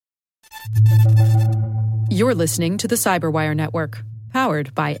You're listening to the Cyberwire Network,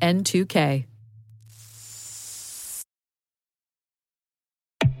 powered by N2K.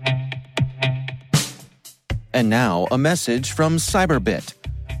 And now, a message from Cyberbit.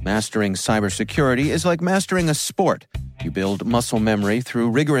 Mastering cybersecurity is like mastering a sport. You build muscle memory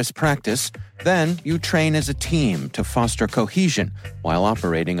through rigorous practice, then you train as a team to foster cohesion while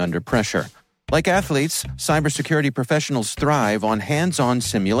operating under pressure. Like athletes, cybersecurity professionals thrive on hands-on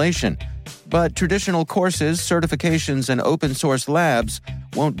simulation. But traditional courses, certifications, and open-source labs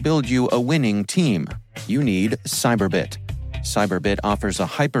won't build you a winning team. You need Cyberbit. Cyberbit offers a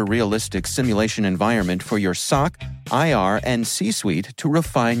hyper-realistic simulation environment for your SOC, IR, and C-suite to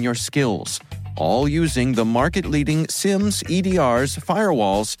refine your skills, all using the market-leading SIMs, EDRs,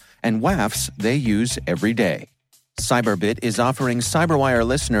 firewalls, and WAFs they use every day. Cyberbit is offering Cyberwire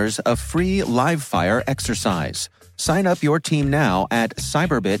listeners a free live-fire exercise. Sign up your team now at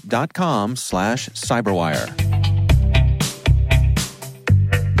cyberbit.com/cyberwire.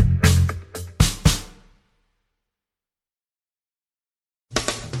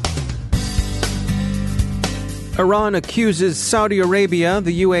 Iran accuses Saudi Arabia,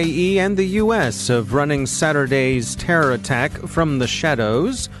 the UAE, and the U.S. of running Saturday's terror attack from the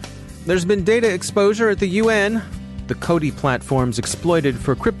shadows. There's been data exposure at the UN. The Kodi platforms exploited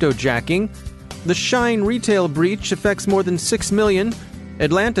for cryptojacking. The Shine retail breach affects more than 6 million.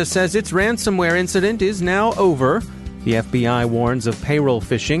 Atlanta says its ransomware incident is now over. The FBI warns of payroll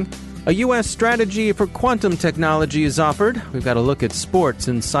phishing. A U.S. strategy for quantum technology is offered. We've got a look at sports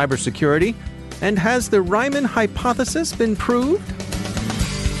and cybersecurity. And has the Riemann hypothesis been proved?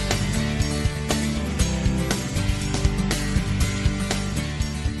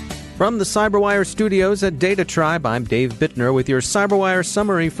 From the Cyberwire studios at Data Tribe, I'm Dave Bittner with your Cyberwire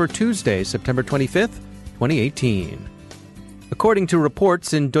summary for Tuesday, September 25th, 2018. According to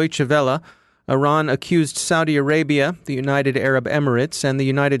reports in Deutsche Welle, Iran accused Saudi Arabia, the United Arab Emirates, and the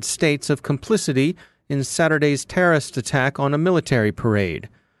United States of complicity in Saturday's terrorist attack on a military parade.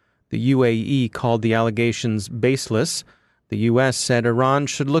 The UAE called the allegations baseless. The U.S. said Iran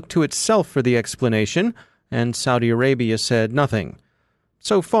should look to itself for the explanation, and Saudi Arabia said nothing.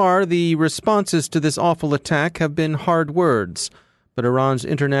 So far, the responses to this awful attack have been hard words, but Iran's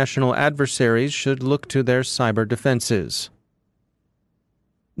international adversaries should look to their cyber defenses.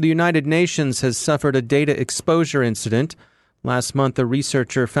 The United Nations has suffered a data exposure incident. Last month, a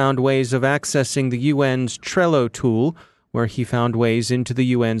researcher found ways of accessing the UN's Trello tool, where he found ways into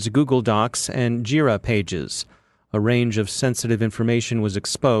the UN's Google Docs and Jira pages. A range of sensitive information was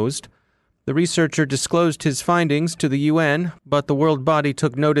exposed. The researcher disclosed his findings to the UN, but the world body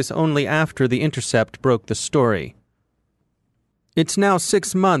took notice only after The Intercept broke the story. It's now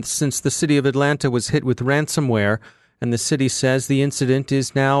 6 months since the city of Atlanta was hit with ransomware, and the city says the incident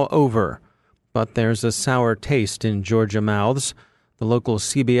is now over. But there's a sour taste in Georgia mouths. The local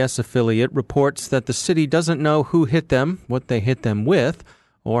CBS affiliate reports that the city doesn't know who hit them, what they hit them with,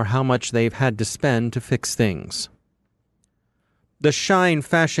 or how much they've had to spend to fix things. The Shine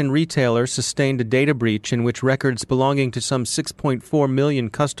fashion retailer sustained a data breach in which records belonging to some 6.4 million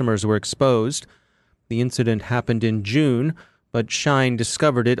customers were exposed. The incident happened in June, but Shine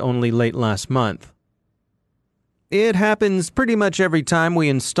discovered it only late last month. It happens pretty much every time we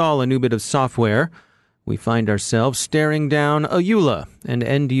install a new bit of software. We find ourselves staring down a EULA, an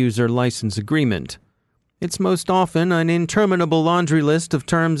end-user license agreement. It's most often an interminable laundry list of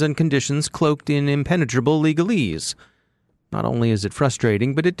terms and conditions cloaked in impenetrable legalese. Not only is it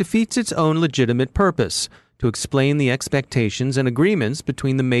frustrating, but it defeats its own legitimate purpose, to explain the expectations and agreements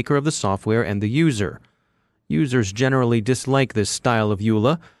between the maker of the software and the user. Users generally dislike this style of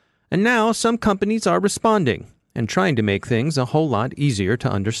EULA, and now some companies are responding and trying to make things a whole lot easier to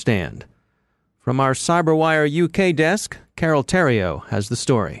understand. From our Cyberwire UK desk, Carol Theriault has the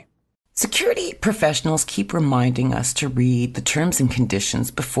story. Security professionals keep reminding us to read the terms and conditions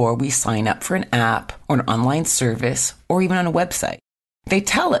before we sign up for an app or an online service or even on a website. They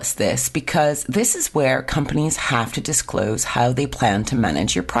tell us this because this is where companies have to disclose how they plan to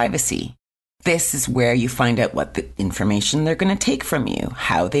manage your privacy. This is where you find out what the information they're going to take from you,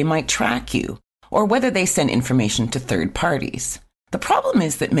 how they might track you, or whether they send information to third parties. The problem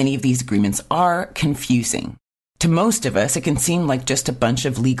is that many of these agreements are confusing. To most of us, it can seem like just a bunch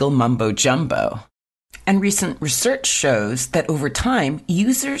of legal mumbo-jumbo. And recent research shows that over time,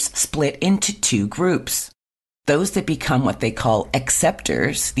 users split into two groups. Those that become what they call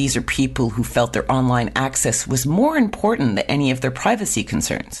acceptors, these are people who felt their online access was more important than any of their privacy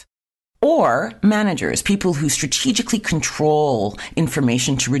concerns. Or managers, people who strategically control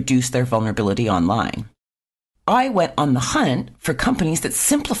information to reduce their vulnerability online. I went on the hunt for companies that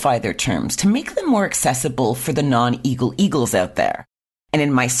simplify their terms to make them more accessible for the non-Eagle Eagles out there. And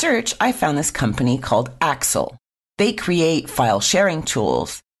in my search, I found this company called Axel. They create file sharing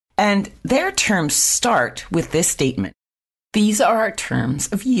tools, and their terms start with this statement. These are our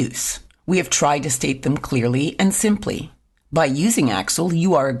terms of use. We have tried to state them clearly and simply. By using Axel,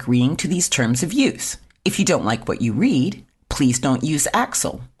 you are agreeing to these terms of use. If you don't like what you read, please don't use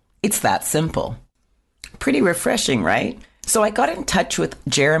Axel. It's that simple. Pretty refreshing, right? So I got in touch with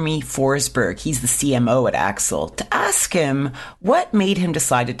Jeremy Forsberg, he's the CMO at Axel, to ask him what made him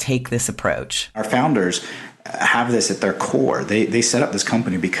decide to take this approach. Our founders have this at their core. They set up this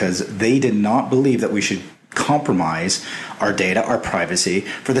company because they did not believe that we should compromise our data, our privacy,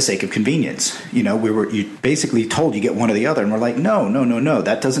 for the sake of convenience. You basically told you get one or the other, and we're like, no,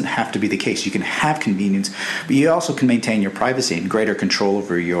 that doesn't have to be the case. You can have convenience, but you also can maintain your privacy and greater control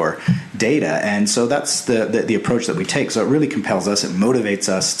over your data. And so that's the approach that we take. So it really compels us, it motivates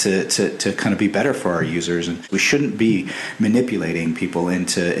us to kind of be better for our users, and we shouldn't be manipulating people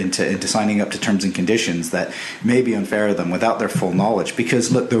into signing up to terms and conditions that may be unfair to them without their full knowledge,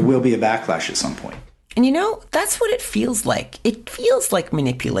 because look, there will be a backlash at some point. And that's what it feels like. It feels like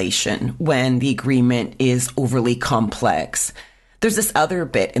manipulation when the agreement is overly complex. There's this other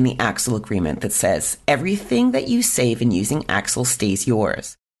bit in the Axel agreement that says, everything that you save in using Axel stays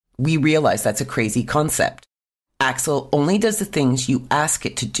yours. We realize that's a crazy concept. Axel only does the things you ask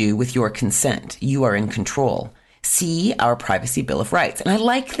it to do with your consent. You are in control. See our Privacy Bill of Rights. And I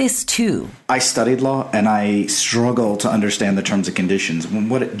like this too. I studied law and I struggle to understand the terms and conditions and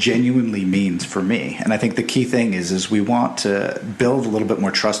what it genuinely means for me. And I think the key thing is we want to build a little bit more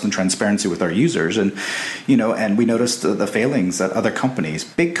trust and transparency with our users. And, and we noticed the failings that other companies,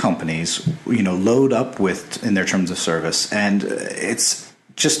 big companies, load up with in their terms of service. And it's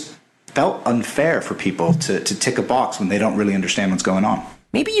just felt unfair for people to tick a box when they don't really understand what's going on.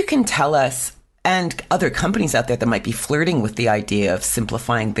 Maybe you can tell us, and other companies out there that might be flirting with the idea of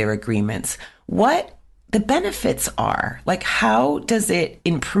simplifying their agreements, what the benefits are. Like, how does it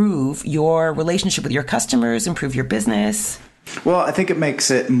improve your relationship with your customers, improve your business? Well, I think it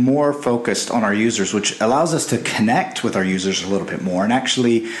makes it more focused on our users, which allows us to connect with our users a little bit more and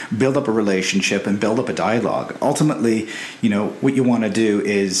actually build up a relationship and build up a dialogue. Ultimately, what you want to do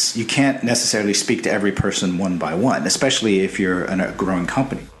is you can't necessarily speak to every person one by one, especially if you're a growing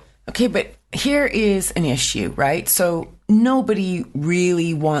company. Okay, but here is an issue, right? So nobody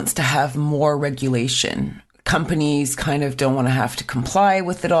really wants to have more regulation. Companies kind of don't want to have to comply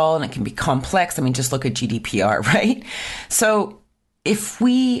with it all, and it can be complex. I mean, just look at GDPR, right? So if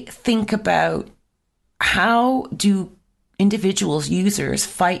we think about how do individuals, users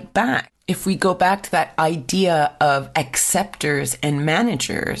fight back? If we go back to that idea of acceptors and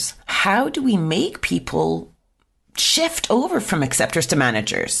managers, how do we make people shift over from acceptors to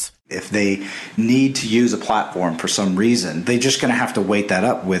managers? If they need to use a platform for some reason, they're just going to have to weight that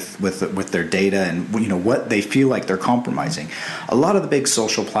up with their data and what they feel like they're compromising. A lot of the big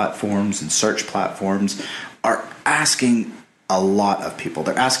social platforms and search platforms are asking a lot of people.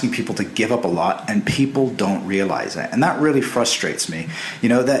 They're asking people to give up a lot, and people don't realize it. And that really frustrates me.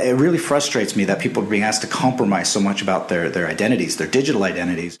 That it really frustrates me that people are being asked to compromise so much about their identities, their digital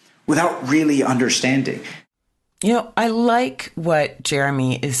identities, without really understanding. I like what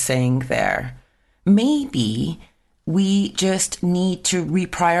Jeremy is saying there. Maybe we just need to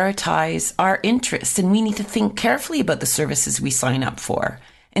reprioritize our interests, and we need to think carefully about the services we sign up for.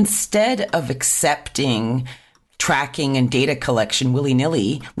 Instead of accepting tracking and data collection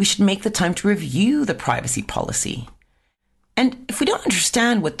willy-nilly, we should make the time to review the privacy policy. And if we don't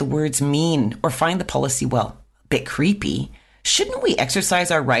understand what the words mean or find the policy, a bit creepy, shouldn't we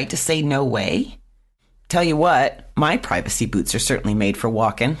exercise our right to say no way? Tell you what, my privacy boots are certainly made for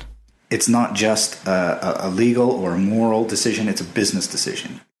walking. It's not just a legal or a moral decision, it's a business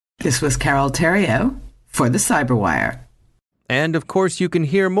decision. This was Carol Theriault for the Cyberwire. And of course, you can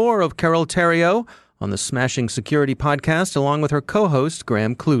hear more of Carol Theriault on the Smashing Security podcast along with her co-host,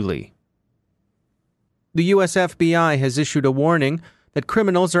 Graham Cluley. The U.S. FBI has issued a warning that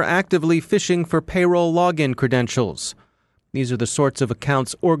criminals are actively phishing for payroll login credentials. These are the sorts of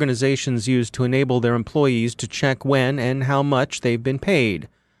accounts organizations use to enable their employees to check when and how much they've been paid.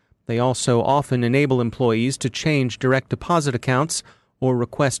 They also often enable employees to change direct deposit accounts or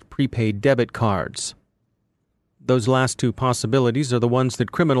request prepaid debit cards. Those last two possibilities are the ones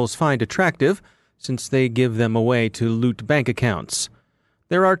that criminals find attractive, since they give them a way to loot bank accounts.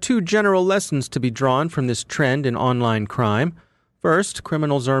 There are two general lessons to be drawn from this trend in online crime. First,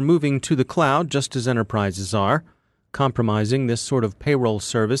 criminals are moving to the cloud just as enterprises are. Compromising this sort of payroll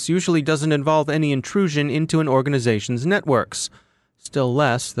service usually doesn't involve any intrusion into an organization's networks, still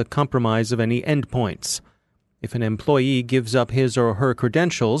less the compromise of any endpoints. If an employee gives up his or her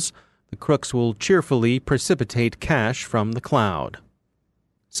credentials, the crooks will cheerfully precipitate cash from the cloud.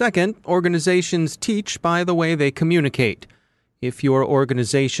 Second, organizations teach by the way they communicate. If your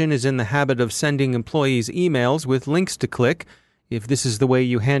organization is in the habit of sending employees emails with links to click, if this is the way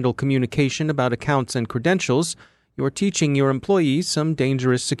you handle communication about accounts and credentials, you're teaching your employees some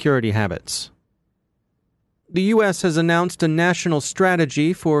dangerous security habits. The U.S. has announced a national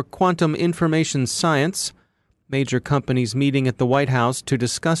strategy for quantum information science. Major companies meeting at the White House to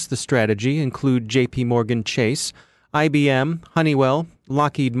discuss the strategy include J.P. Morgan Chase, IBM, Honeywell,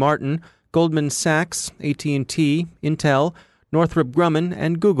 Lockheed Martin, Goldman Sachs, AT&T, Intel, Northrop Grumman,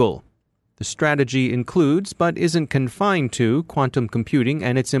 and Google. The strategy includes, but isn't confined to, quantum computing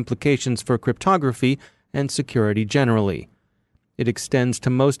and its implications for cryptography and security generally. It extends to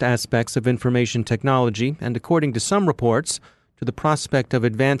most aspects of information technology and, according to some reports, to the prospect of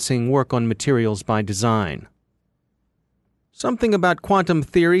advancing work on materials by design. Something about quantum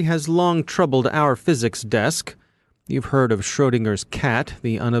theory has long troubled our physics desk. You've heard of Schrödinger's cat,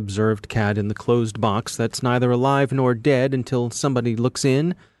 the unobserved cat in the closed box that's neither alive nor dead until somebody looks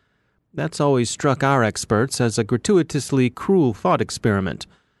in. That's always struck our experts as a gratuitously cruel thought experiment.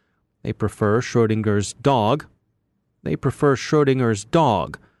 They prefer Schrödinger's dog.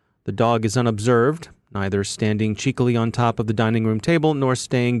 The dog is unobserved, neither standing cheekily on top of the dining room table nor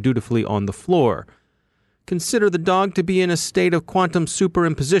staying dutifully on the floor. Consider the dog to be in a state of quantum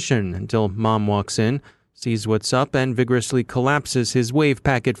superimposition until Mom walks in, sees what's up, and vigorously collapses his wave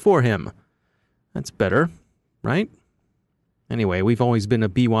packet for him. That's better, right? Anyway, we've always been a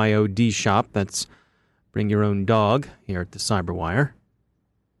BYOD shop. That's bring your own dog here at the Cyberwire.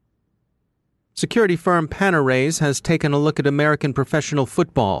 Security firm Panarays has taken a look at American professional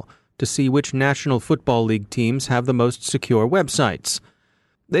football to see which National Football League teams have the most secure websites.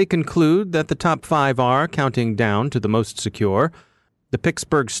 They conclude that the top 5 are, counting down to the most secure, the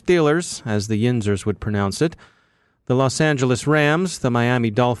Pittsburgh Steelers, as the Yinzers would pronounce it, the Los Angeles Rams, the Miami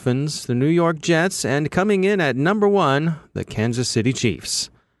Dolphins, the New York Jets, and coming in at number 1, the Kansas City Chiefs.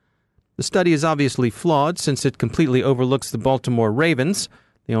 The study is obviously flawed since it completely overlooks the Baltimore Ravens,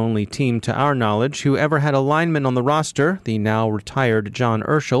 the only team to our knowledge who ever had a lineman on the roster, the now retired John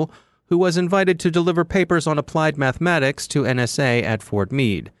Urschel, who was invited to deliver papers on applied mathematics to NSA at Fort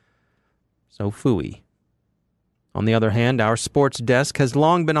Meade. So phooey. On the other hand, our sports desk has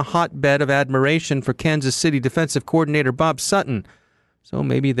long been a hotbed of admiration for Kansas City defensive coordinator Bob Sutton, so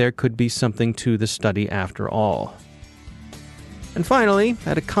maybe there could be something to the study after all. And finally,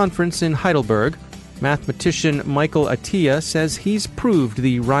 at a conference in Heidelberg, mathematician Michael Atiyah says he's proved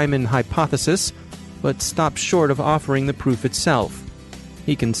the Riemann hypothesis, but stops short of offering the proof itself.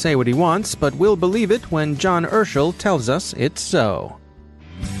 He can say what he wants, but we'll believe it when John Urschel tells us it's so.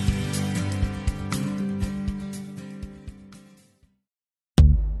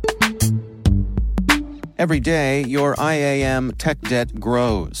 Every day, your IAM tech debt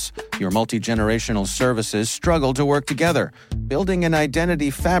grows. Your multi-generational services struggle to work together. Building an identity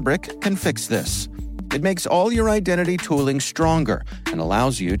fabric can fix this. It makes all your identity tooling stronger and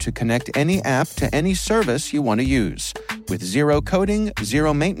allows you to connect any app to any service you want to use, with zero coding,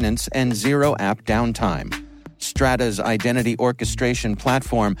 zero maintenance, and zero app downtime. Strata's identity orchestration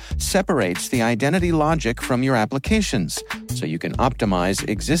platform separates the identity logic from your applications, so you can optimize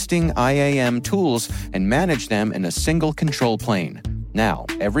existing IAM tools and manage them in a single control plane. Now,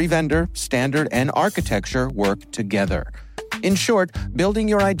 every vendor, standard, and architecture work together. In short, building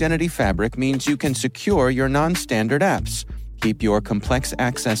your identity fabric means you can secure your non-standard apps, keep your complex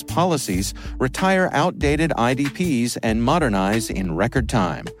access policies, retire outdated IDPs, and modernize in record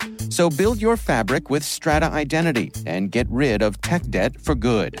time. So build your fabric with Strata Identity and get rid of tech debt for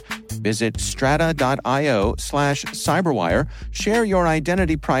good. Visit strata.io/cyberwire, share your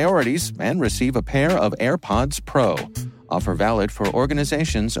identity priorities, and receive a pair of AirPods Pro. Offer valid for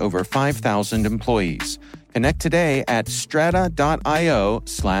organizations over 5,000 employees. Connect today at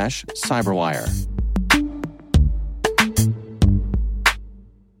strata.io/cyberwire.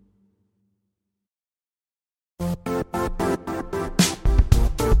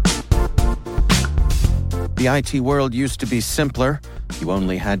 The IT world used to be simpler. You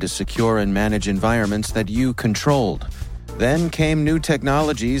only had to secure and manage environments that you controlled. Then came new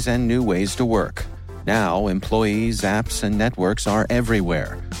technologies and new ways to work. Now, employees, apps, and networks are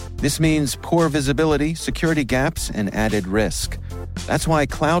everywhere. This means poor visibility, security gaps, and added risk. That's why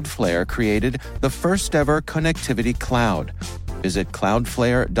Cloudflare created the first-ever connectivity cloud. Visit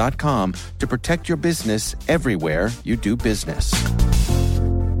cloudflare.com to protect your business everywhere you do business.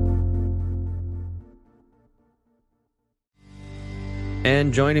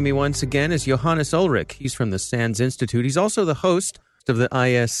 And joining me once again is Johannes Ulrich. He's from the SANS Institute. He's also the host of the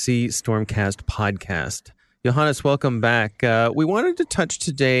ISC Stormcast podcast. Johannes, welcome back. We wanted to touch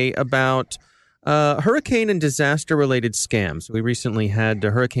today about hurricane and disaster-related scams. We recently had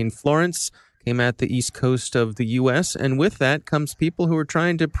Hurricane Florence came at the east coast of the U.S., and with that comes people who are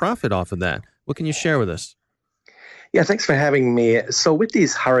trying to profit off of that. What can you share with us? Yeah, thanks for having me. So with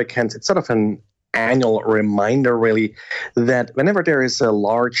these hurricanes, it's sort of an annual reminder, really, that whenever there is a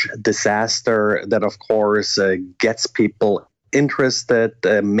large disaster that, of course, gets people interested,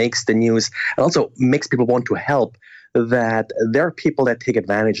 makes the news, and also makes people want to help, that there are people that take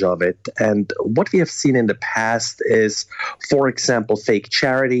advantage of it. And what we have seen in the past is, for example, fake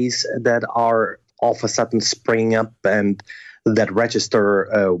charities that are all of a sudden springing up and that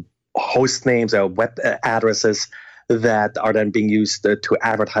register host names or web addresses that are then being used to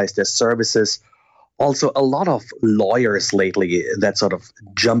advertise their services. Also, a lot of lawyers lately that sort of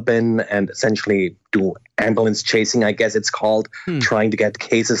jump in and essentially do ambulance chasing, I guess it's called, trying to get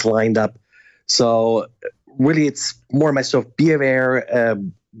cases lined up. So really, it's more a matter of be aware.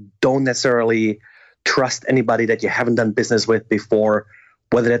 Don't necessarily trust anybody that you haven't done business with before,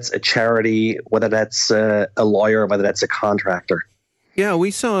 whether that's a charity, whether that's a lawyer, whether that's a contractor. Yeah,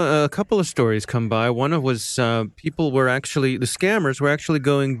 we saw a couple of stories come by. One of was the scammers were actually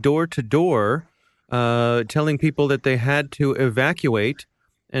going door to door, telling people that they had to evacuate,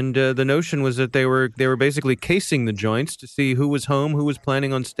 and the notion was that they were basically casing the joints to see who was home, who was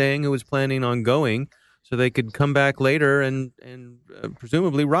planning on staying, who was planning on going, so they could come back later and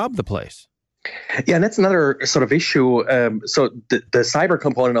presumably rob the place. Yeah, and that's another sort of issue. So the cyber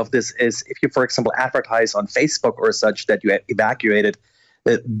component of this is if you, for example, advertise on Facebook or such that you evacuated,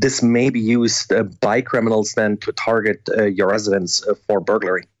 this may be used by criminals then to target your residence for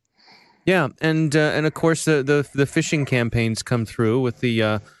burglary. Yeah, and of course the phishing campaigns come through with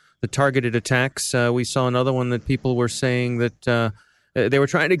the targeted attacks. We saw another one that people were saying that they were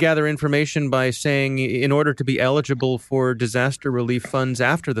trying to gather information by saying, in order to be eligible for disaster relief funds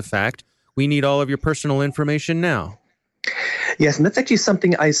after the fact, we need all of your personal information now. Yes, and that's actually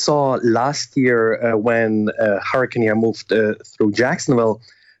something I saw last year when Hurricane moved through Jacksonville,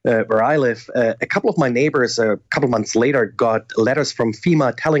 where I live. A couple of my neighbors, a couple of months later, got letters from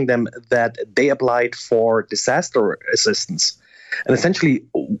FEMA telling them that they applied for disaster assistance, and essentially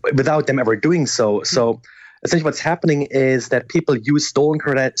without them ever doing so. So essentially what's happening is that people use stolen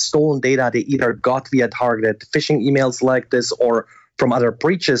data they either got via targeted phishing emails like this or from other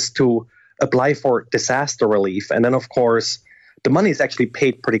breaches to apply for disaster relief. And then, of course, the money is actually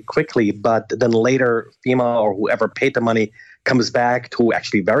paid pretty quickly, but then later FEMA or whoever paid the money comes back to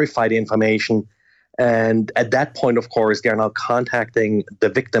actually verify the information. And at that point, of course, they're now contacting the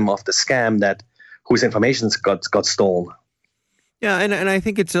victim of the scam whose information got stolen. Yeah, and I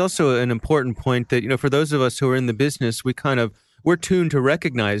think it's also an important point that, for those of us who are in the business, we're tuned to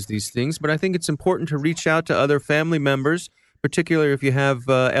recognize these things, but I think it's important to reach out to other family members, particularly if you have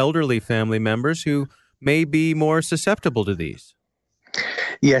elderly family members who may be more susceptible to these.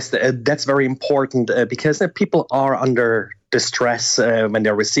 Yes, that's very important because people are under distress when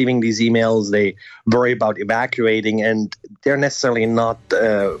they're receiving these emails. They worry about evacuating, and they're necessarily not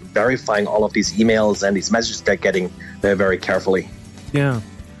verifying all of these emails and these messages they're getting very carefully. Yeah.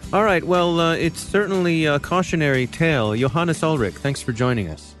 All right. Well, it's certainly a cautionary tale. Johannes Ulrich, thanks for joining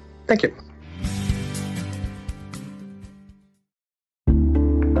us. Thank you.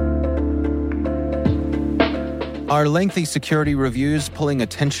 Are lengthy security reviews pulling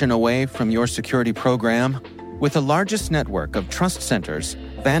attention away from your security program? With the largest network of trust centers,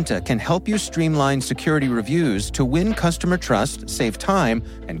 Vanta can help you streamline security reviews to win customer trust, save time,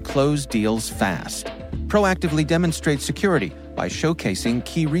 and close deals fast. Proactively demonstrate security by showcasing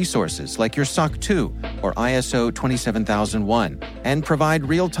key resources like your SOC 2 or ISO 27001 and provide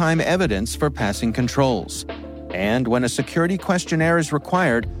real-time evidence for passing controls. And when a security questionnaire is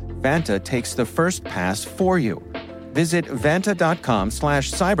required, Vanta takes the first pass for you. Visit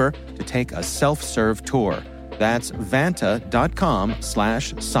vanta.com/cyber to take a self-serve tour. That's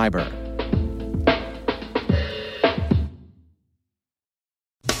vanta.com/cyber.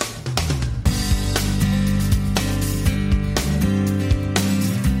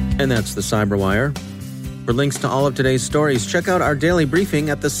 And that's the Cyberwire. For links to all of today's stories, check out our daily briefing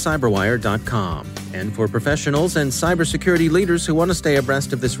at thecyberwire.com. And for professionals and cybersecurity leaders who want to stay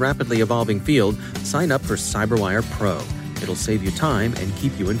abreast of this rapidly evolving field, sign up for Cyberwire Pro. It'll save you time and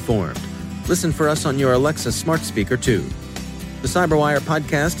keep you informed. Listen for us on your Alexa smart speaker, too. The Cyberwire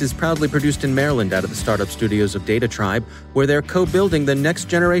podcast is proudly produced in Maryland out of the startup studios of Data Tribe, where they're co-building the next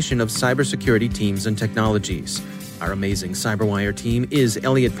generation of cybersecurity teams and technologies. Our amazing Cyberwire team is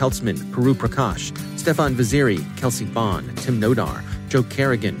Elliot Peltzman, Puru Prakash, Stefan Vaziri, Kelsey Bond, Tim Nodar, Joe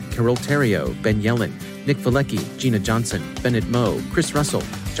Kerrigan, Carol Terrio, Ben Yellen, Nick Valecki, Gina Johnson, Bennett Moe, Chris Russell,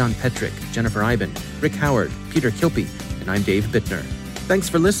 John Petrick, Jennifer Iben, Rick Howard, Peter Kilpie, and I'm Dave Bittner. Thanks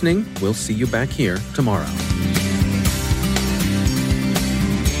for listening. We'll see you back here tomorrow.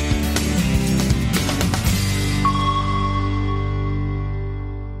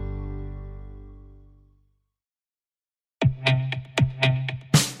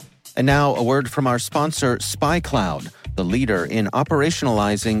 And now, a word from our sponsor, SpyCloud, the leader in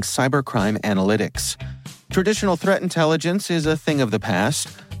operationalizing cybercrime analytics. Traditional threat intelligence is a thing of the past.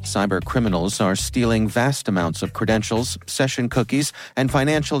 Cyber criminals are stealing vast amounts of credentials, session cookies, and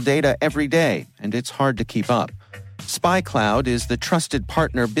financial data every day, and it's hard to keep up. SpyCloud is the trusted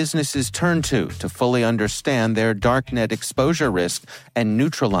partner businesses turn to fully understand their darknet exposure risk and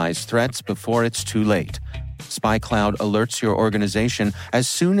neutralize threats before it's too late. SpyCloud alerts your organization as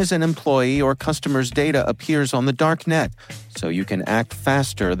soon as an employee or customer's data appears on the dark net, so you can act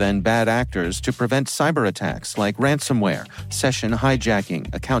faster than bad actors to prevent cyber attacks like ransomware, session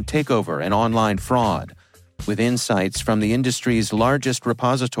hijacking, account takeover, and online fraud. With insights from the industry's largest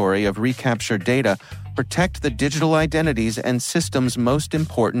repository of recaptured data, protect the digital identities and systems most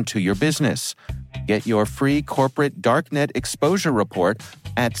important to your business. Get your free corporate darknet exposure report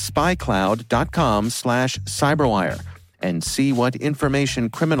at spycloud.com/cyberwire and see what information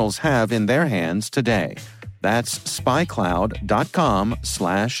criminals have in their hands today. That's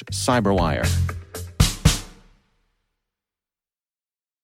spycloud.com/cyberwire.